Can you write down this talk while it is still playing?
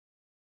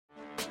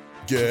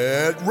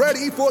Get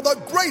ready for the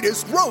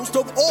greatest roast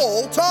of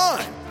all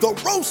time, the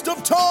Roast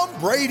of Tom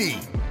Brady,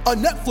 a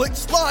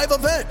Netflix live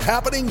event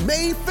happening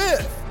May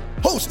 5th.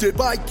 Hosted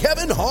by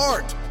Kevin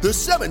Hart, the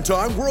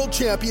 7-time world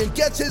champion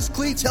gets his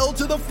cleats held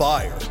to the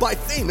fire by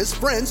famous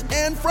friends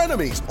and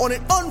frenemies on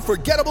an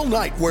unforgettable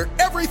night where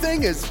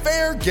everything is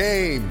fair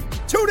game.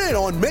 Tune in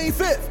on May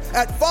 5th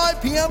at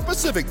 5 p.m.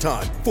 Pacific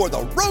time for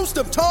the Roast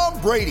of Tom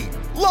Brady,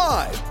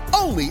 live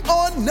only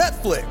on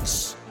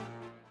Netflix.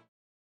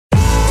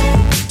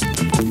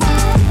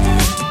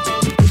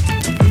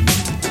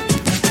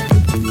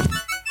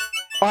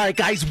 All right,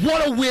 guys,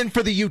 what a win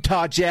for the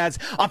Utah Jazz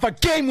off a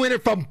game winner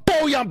from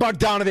Bojan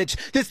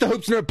Bogdanovic. This is the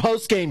Hoops Nerd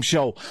postgame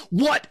show.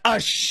 What a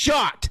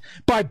shot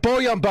by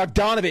Bojan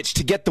Bogdanovic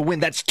to get the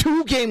win. That's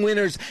 2 game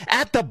winners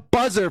at the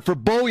buzzer for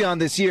Bojan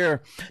this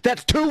year.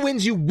 That's 2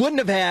 wins you wouldn't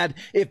have had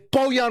if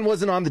Bojan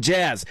wasn't on the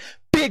Jazz.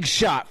 Big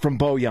shot from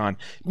Bojan.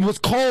 It was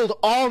cold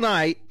all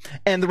night,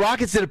 and the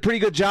Rockets did a pretty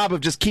good job of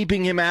just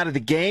keeping him out of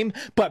the game.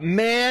 But,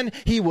 man,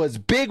 he was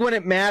big when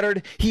it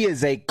mattered. He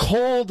is a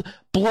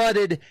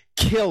cold-blooded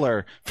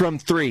killer from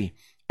 3.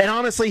 And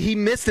honestly, he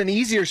missed an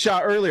easier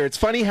shot earlier. It's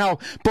funny how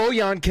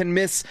Bojan can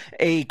miss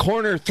a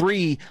corner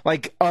 3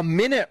 like a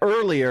minute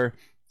earlier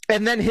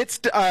and then hits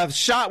a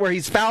shot where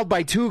he's fouled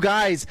by 2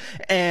 guys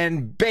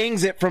and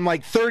bangs it from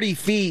like 30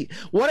 feet.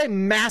 What a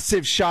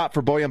massive shot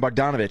for Bojan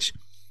Bogdanovic.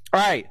 All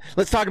right,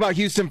 let's talk about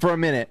Houston for a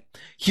minute.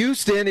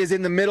 Houston is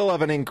in the middle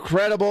of an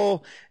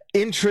incredible,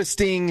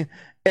 interesting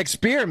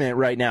experiment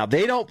right now.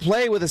 They don't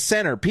play with a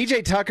center.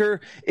 PJ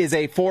Tucker is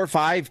a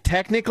 4-5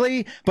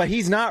 technically, but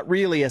he's not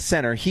really a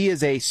center. He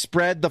is a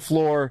spread the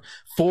floor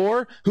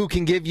 4 who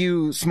can give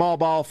you small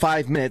ball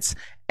 5 minutes.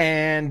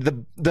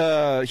 And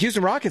the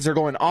Houston Rockets are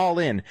going all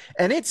in.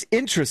 And it's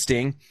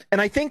interesting.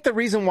 And I think the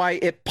reason why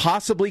it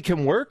possibly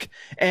can work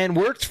and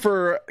worked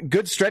for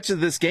good stretches of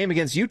this game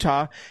against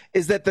Utah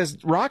is that the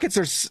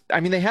Rockets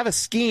they have a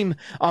scheme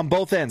on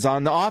both ends.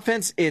 On the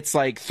offense, it's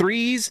like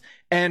threes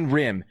and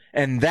rim,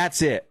 and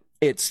that's it.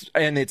 It's a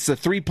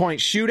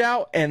 3-point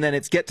shootout, and then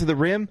it's get to the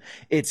rim.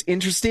 It's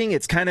interesting.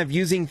 It's kind of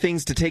using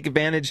things to take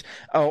advantage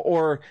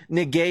or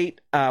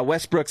negate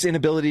Westbrook's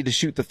inability to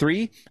shoot the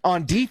 3.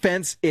 On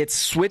defense, it's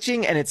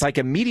switching, and it's like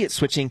immediate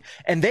switching,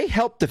 and they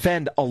help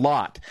defend a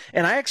lot.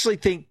 And I actually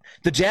think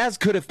the Jazz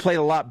could have played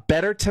a lot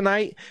better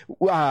tonight.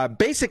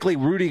 Basically,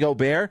 Rudy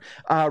Gobert.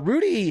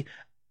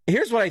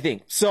 Here's what I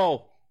think.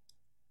 So,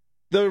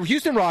 the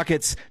Houston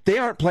Rockets, they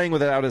aren't playing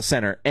without a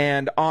center.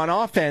 And on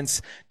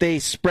offense, they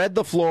spread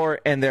the floor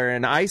and they're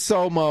in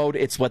ISO mode.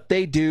 It's what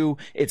they do.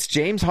 It's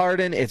James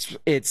Harden.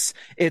 It's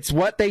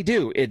what they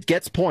do. It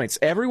gets points.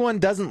 Everyone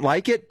doesn't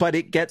like it, but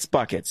it gets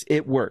buckets.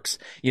 It works.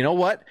 You know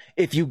what?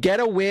 If you get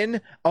a win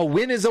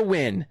is a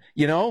win.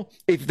 You know,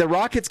 if the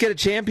Rockets get a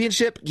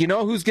championship, you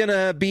know who's going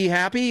to be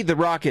happy? The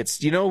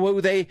Rockets. You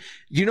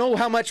know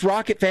how much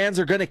Rocket fans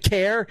are going to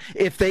care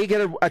if they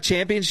get a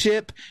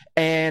championship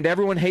and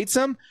everyone hates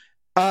them?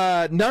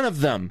 None of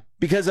them,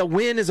 because a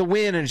win is a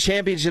win and a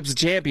championship's a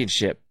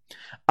championship.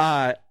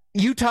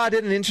 Utah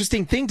did an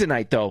interesting thing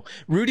tonight, though.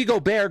 Rudy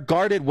Gobert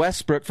guarded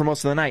Westbrook for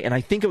most of the night, and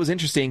I think it was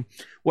interesting.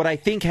 What I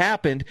think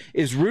happened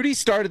is Rudy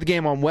started the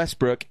game on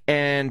Westbrook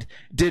and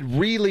did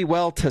really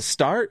well to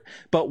start,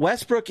 but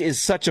Westbrook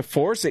is such a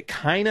force, it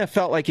kind of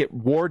felt like it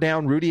wore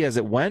down Rudy as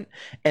it went.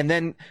 And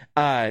then,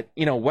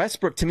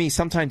 Westbrook to me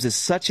sometimes is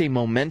such a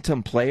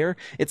momentum player.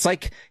 It's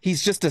like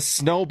he's just a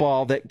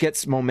snowball that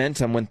gets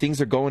momentum when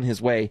things are going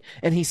his way.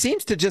 And he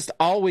seems to just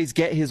always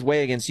get his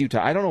way against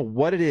Utah. I don't know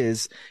what it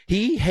is.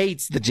 He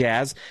hates the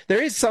Jazz.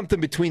 There is something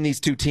between these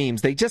two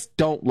teams. They just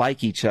don't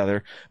like each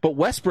other. But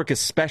Westbrook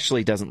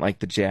especially doesn't like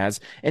the Jazz,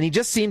 and he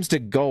just seems to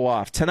go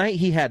off. Tonight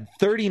he had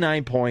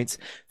 39 points,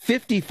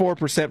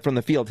 54% from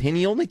the field, and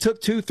he only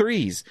took 2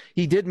 threes.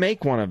 He did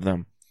make one of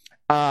them.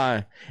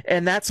 And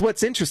that's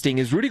what's interesting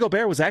is Rudy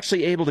Gobert was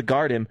actually able to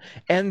guard him,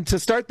 and to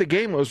start the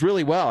game it was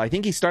really well. I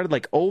think he started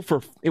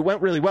it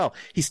went really well.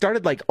 He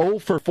started 0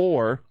 for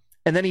 4,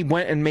 and then he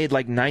went and made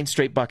 9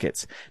 straight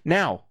buckets.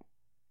 Now,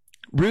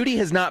 Rudy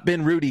has not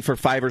been Rudy for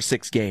 5 or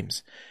 6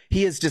 games.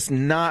 He has just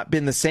not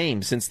been the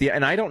same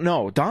and I don't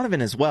know,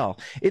 Donovan as well.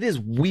 It is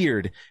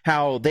weird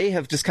how they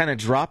have just kind of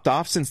dropped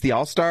off since the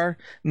All-Star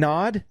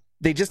nod.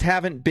 They just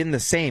haven't been the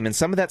same. And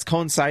some of that's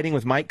coinciding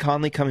with Mike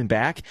Conley coming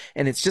back.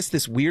 And it's just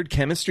this weird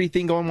chemistry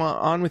thing going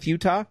on with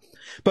Utah.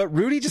 But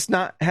Rudy just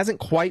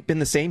hasn't quite been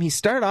the same. He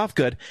started off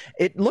good.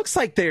 It looks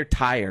like they're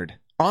tired.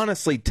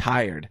 Honestly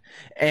tired.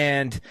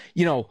 And,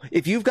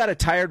 if you've got a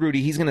tired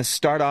Rudy, he's going to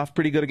start off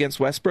pretty good against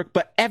Westbrook,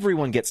 but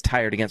everyone gets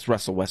tired against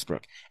Russell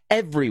Westbrook.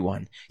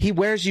 Everyone. He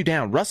wears you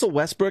down. Russell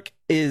Westbrook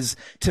is,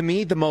 to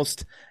me, the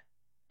most,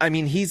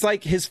 he's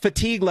his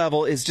fatigue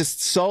level is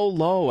just so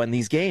low in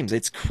these games.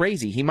 It's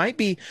crazy. He might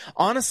be,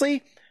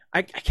 honestly,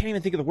 I can't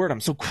even think of the word.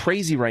 I'm so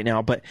crazy right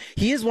now, but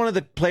he is one of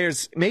the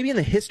players, maybe in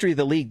the history of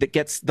the league, that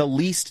gets the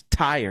least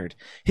tired.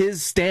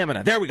 His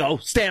stamina. There we go.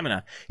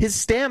 Stamina. His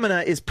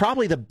stamina is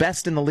probably the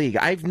best in the league.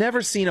 I've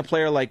never seen a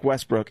player like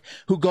Westbrook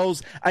who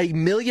goes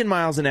 1,000,000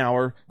 miles an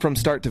hour from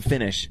start to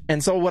finish.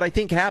 And so what I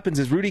think happens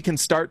is Rudy can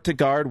start to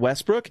guard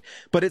Westbrook,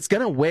 but it's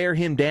going to wear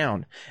him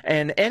down.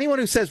 And anyone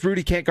who says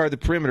Rudy can't guard the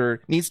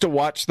perimeter needs to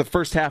watch the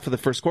first half of the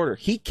first quarter.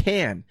 He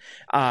can.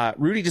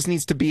 Rudy just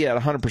needs to be at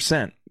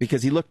 100%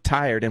 because he looked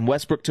tired, and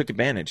Westbrook took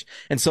advantage.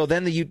 And so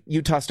then the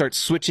Utah starts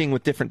switching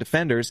with different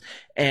defenders,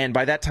 and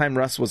by that time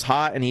Russ was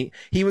hot, and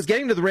he was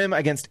getting to the rim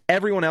against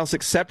everyone else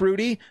except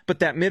Rudy, but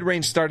that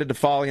mid-range started to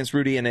fall against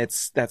Rudy, and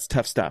that's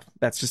tough stuff.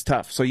 That's just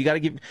tough. So you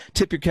got to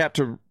tip your cap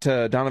to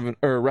Donovan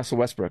or Russell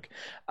Westbrook.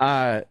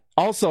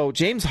 Also,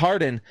 James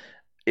Harden,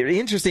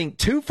 interesting,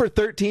 2 for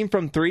 13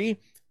 from 3.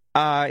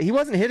 He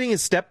wasn't hitting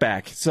his step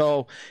back.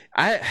 So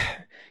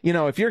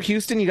if you're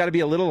Houston, you got to be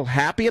a little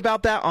happy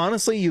about that.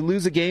 Honestly, you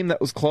lose a game that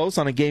was close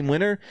on a game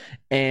winner,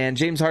 and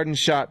James Harden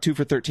shot 2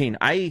 for 13.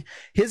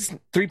 His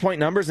 3-point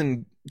numbers,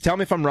 and tell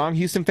me if I'm wrong,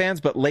 Houston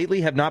fans, but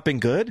lately have not been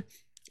good.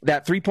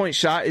 That 3-point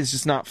shot is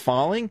just not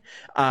falling.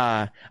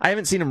 I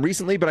haven't seen him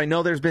recently, but I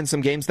know there's been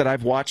some games that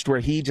I've watched where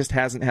he just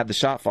hasn't had the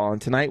shot fall.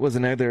 And tonight was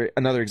another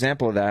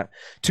example of that.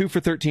 2 for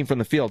 13 from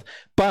the field.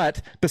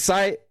 But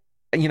beside,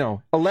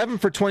 11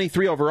 for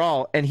 23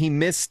 overall, and he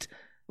missed,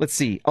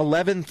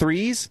 11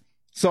 threes.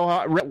 So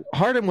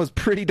Harden was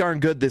pretty darn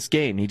good this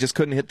game. He just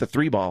couldn't hit the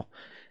 3 ball.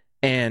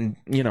 And,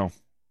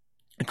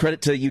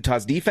 credit to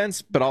Utah's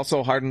defense, but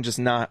also Harden just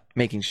not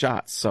making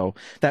shots. So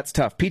that's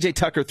tough. PJ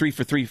Tucker 3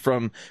 for 3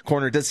 from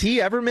corner. Does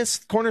he ever miss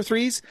corner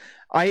threes?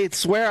 I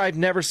swear I've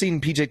never seen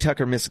PJ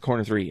Tucker miss a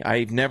corner 3.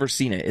 I've never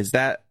seen it.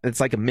 It's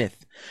like a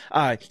myth.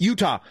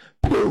 Utah.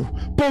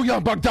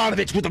 Bojan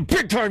Bogdanovic with a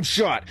big time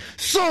shot.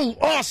 So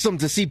awesome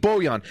to see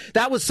Bojan.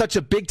 That was such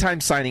a big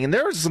time signing. And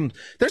there's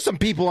some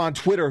people on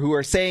Twitter who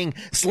are saying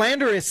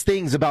slanderous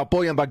things about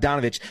Bojan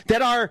Bogdanovic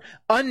that are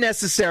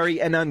unnecessary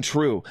and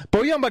untrue.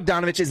 Bojan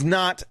Bogdanovic is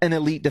not an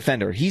elite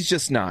defender. He's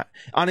just not.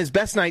 On his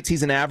best nights,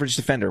 he's an average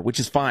defender, which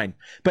is fine.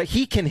 But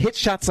he can hit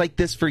shots like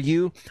this for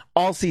you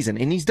all season.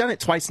 And he's done it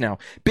twice now.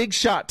 Big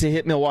shot to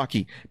hit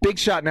Milwaukee. Big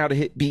shot now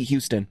to beat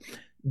Houston.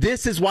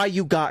 This is why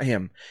you got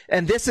him.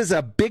 And this is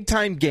a big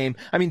time game.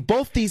 I mean,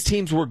 both these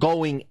teams were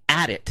going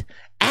at it.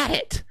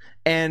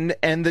 And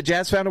the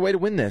Jazz found a way to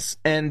win this.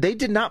 And they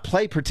did not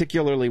play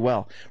particularly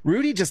well.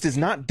 Rudy just is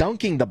not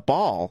dunking the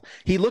ball.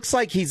 He looks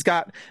like he's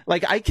got,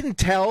 I can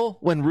tell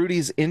when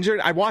Rudy's injured.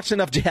 I watched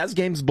enough Jazz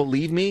games,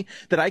 believe me,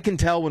 that I can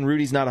tell when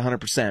Rudy's not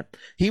 100%.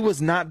 He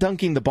was not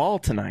dunking the ball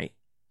tonight.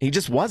 He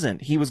just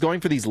wasn't. He was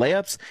going for these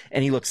layups,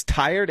 and he looks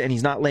tired, and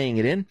he's not laying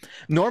it in.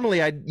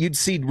 Normally, you'd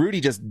see Rudy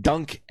just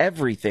dunk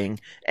everything,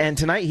 and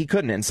tonight he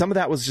couldn't. And some of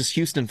that was just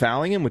Houston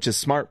fouling him, which is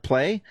smart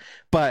play.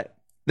 But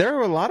there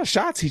were a lot of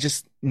shots he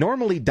just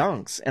normally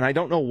dunks, and I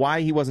don't know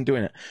why he wasn't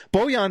doing it.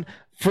 Bojan,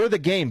 for the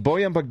game,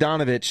 Bojan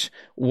Bogdanovic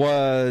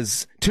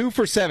was 2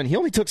 for 7. He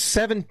only took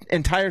 7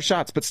 entire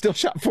shots, but still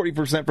shot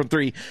 40% from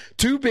 3.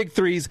 2 big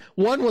threes.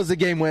 One was a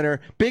game winner.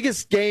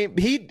 Biggest game.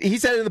 He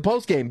said it in the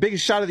post game.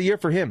 Biggest shot of the year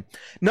for him.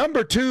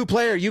 Number 2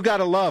 player you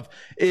gotta love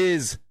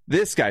is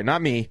this guy,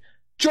 not me.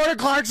 Jordan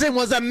Clarkson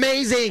was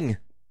amazing.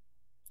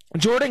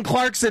 Jordan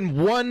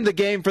Clarkson won the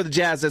game for the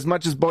Jazz as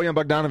much as Bojan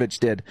Bogdanovic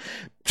did.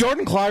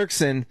 Jordan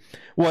Clarkson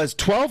was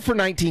 12 for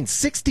 19,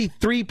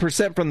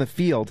 63% from the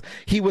field.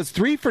 He was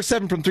 3 for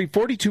 7 from 3,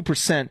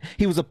 42%.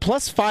 He was a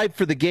 +5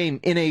 for the game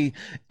in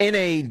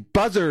a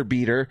buzzer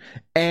beater,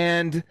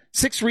 and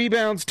 6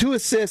 rebounds, 2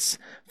 assists.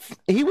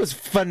 He was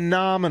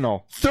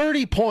phenomenal.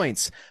 30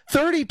 points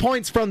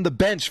from the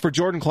bench for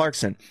Jordan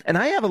Clarkson. And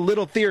I have a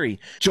little theory.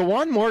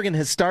 Juwan Morgan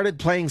has started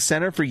playing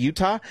center for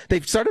Utah.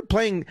 They've started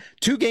playing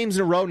 2 games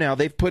in a row now.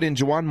 They've put in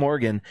Juwan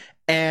Morgan,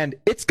 and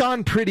it's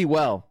gone pretty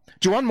well.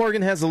 Juwan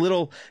Morgan has a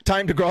little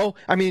time to grow.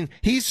 I mean,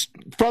 he's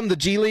from the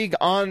G League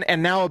on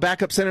and now a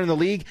backup center in the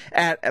league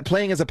at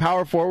playing as a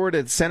power forward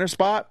at center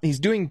spot. He's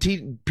doing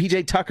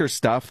PJ Tucker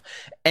stuff,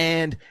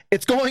 and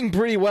it's going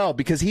pretty well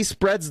because he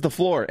spreads the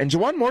floor, and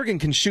Juwan Morgan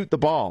can shoot the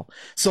ball.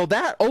 So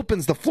that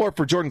opens the floor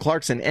for Jordan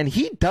Clarkson, and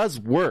he does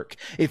work.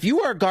 If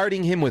you are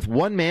guarding him with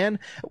one man,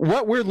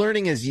 what we're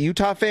learning as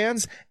Utah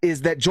fans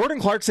is that Jordan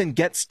Clarkson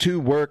gets to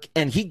work,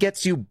 and he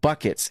gets you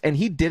buckets, and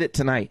he did it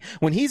tonight.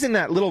 When he's in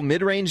that little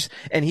mid-range,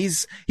 and he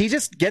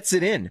just gets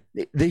it in.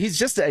 He's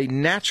just a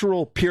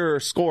natural, pure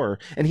scorer,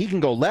 and he can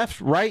go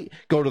left, right,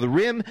 go to the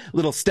rim,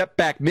 little step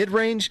back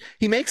mid-range.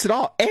 He makes it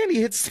all, and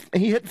he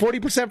hit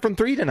 40% from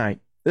 3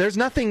 tonight. There's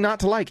nothing not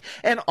to like.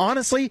 And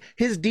honestly,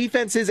 his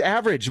defense is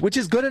average, which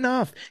is good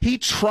enough. He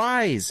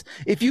tries.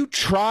 If you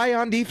try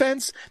on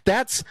defense,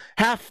 that's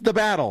half the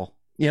battle,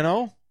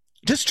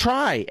 Just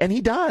try, and he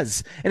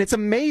does. And it's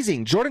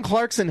amazing. Jordan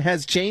Clarkson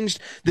has changed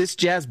this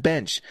Jazz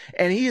bench,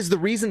 and he is the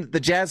reason that the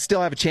Jazz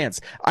still have a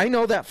chance. I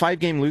know that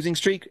 5-game losing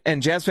streak,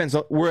 and Jazz fans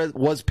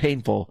was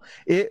painful.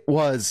 It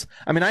was.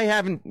 I mean, I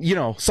haven't,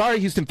 sorry,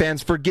 Houston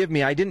fans, forgive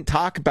me. I didn't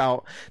talk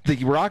about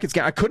the Rockets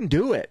game. I couldn't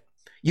do it.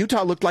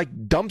 Utah looked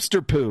like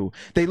dumpster poo.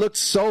 They looked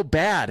so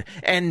bad.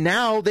 And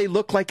now they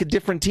look like a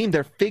different team.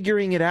 They're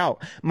figuring it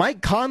out.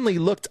 Mike Conley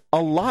looked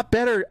a lot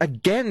better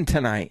again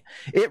tonight.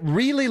 It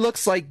really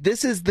looks like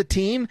this is the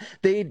team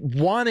they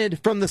wanted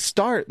from the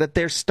start, that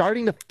they're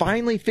starting to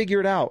finally figure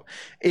it out.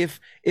 If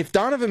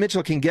Donovan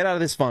Mitchell can get out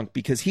of this funk,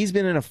 because he's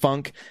been in a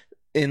funk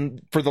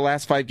for the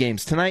last 5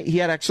 games. Tonight, he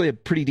had actually a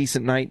pretty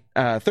decent night.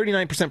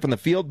 39% from the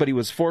field, but he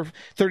was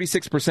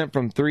 36%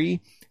 from 3. He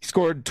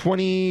scored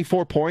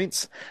 24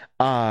 points.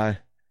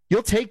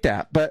 You'll take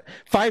that. But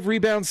 5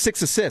 rebounds,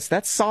 6 assists.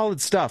 That's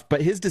solid stuff.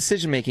 But his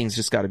decision-making's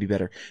just got to be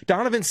better.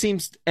 Donovan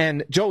seems,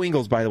 and Joe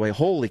Ingles, by the way,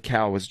 holy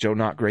cow, was Joe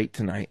not great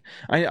tonight.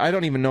 I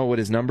don't even know what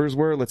his numbers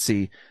were. Let's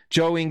see.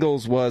 Joe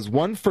Ingles was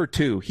 1 for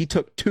 2. He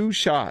took 2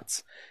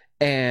 shots.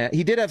 And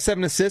he did have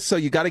 7 assists, so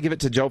you got to give it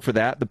to Joe for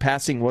that. The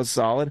passing was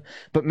solid.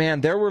 But man,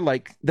 there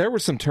were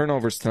some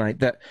turnovers tonight.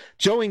 That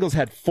Joe Ingles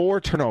had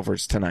 4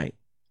 turnovers tonight.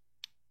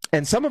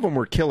 And some of them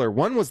were killer.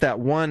 One was that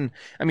one,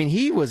 I mean,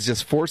 he was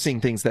just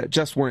forcing things that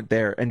just weren't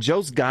there. And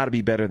Joe's got to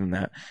be better than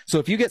that. So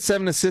if you get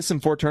 7 assists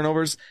and 4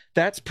 turnovers,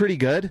 that's pretty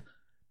good.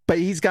 But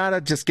he's got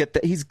to just get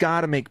that. He's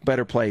got to make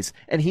better plays.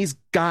 And he's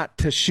got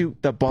to shoot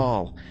the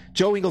ball.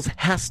 Joe Ingles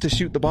has to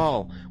shoot the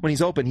ball when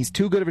he's open. He's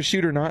too good of a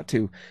shooter not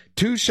to.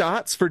 2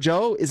 shots for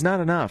Joe is not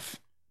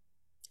enough.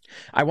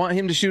 I want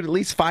him to shoot at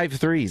least 5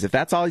 threes. If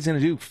that's all he's going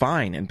to do,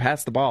 fine, and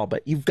pass the ball.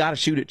 But you've got to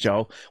shoot it,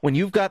 Joe. When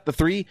you've got the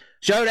 3,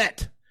 shoot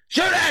it!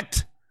 Shoot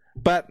it!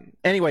 But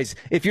anyways,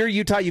 if you're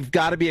Utah, you've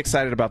got to be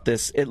excited about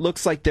this. It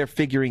looks like they're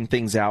figuring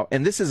things out.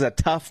 And this is a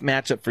tough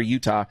matchup for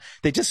Utah.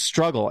 They just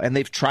struggle, and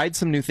they've tried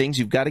some new things.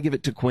 You've got to give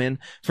it to Quinn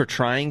for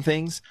trying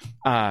things.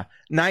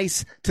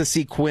 Nice to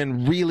see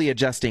Quinn really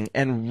adjusting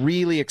and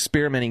really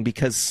experimenting,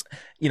 because,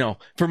 you know,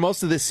 for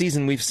most of this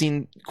season, we've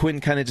seen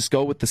Quinn kind of just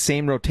go with the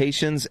same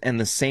rotations and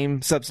the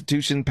same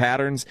substitution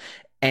patterns.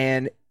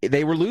 And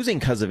they were losing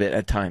because of it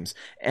at times.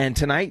 And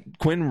tonight,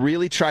 Quinn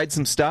really tried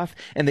some stuff,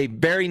 and they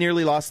very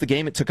nearly lost the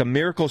game. It took a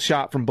miracle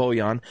shot from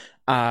Bojan,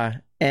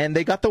 and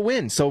they got the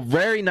win. So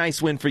very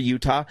nice win for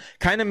Utah.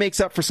 Kind of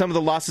makes up for some of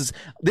the losses.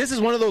 This is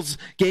one of those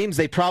games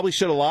they probably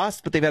should have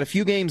lost, but they've had a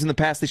few games in the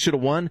past they should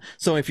have won.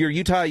 So if you're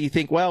Utah, you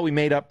think, well, we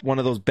made up one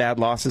of those bad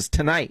losses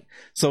tonight.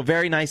 So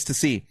very nice to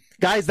see.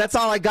 Guys, that's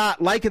all I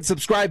got. Like and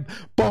subscribe.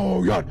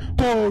 Bojan,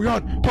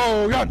 Bojan,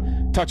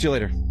 Bojan. Talk to you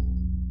later.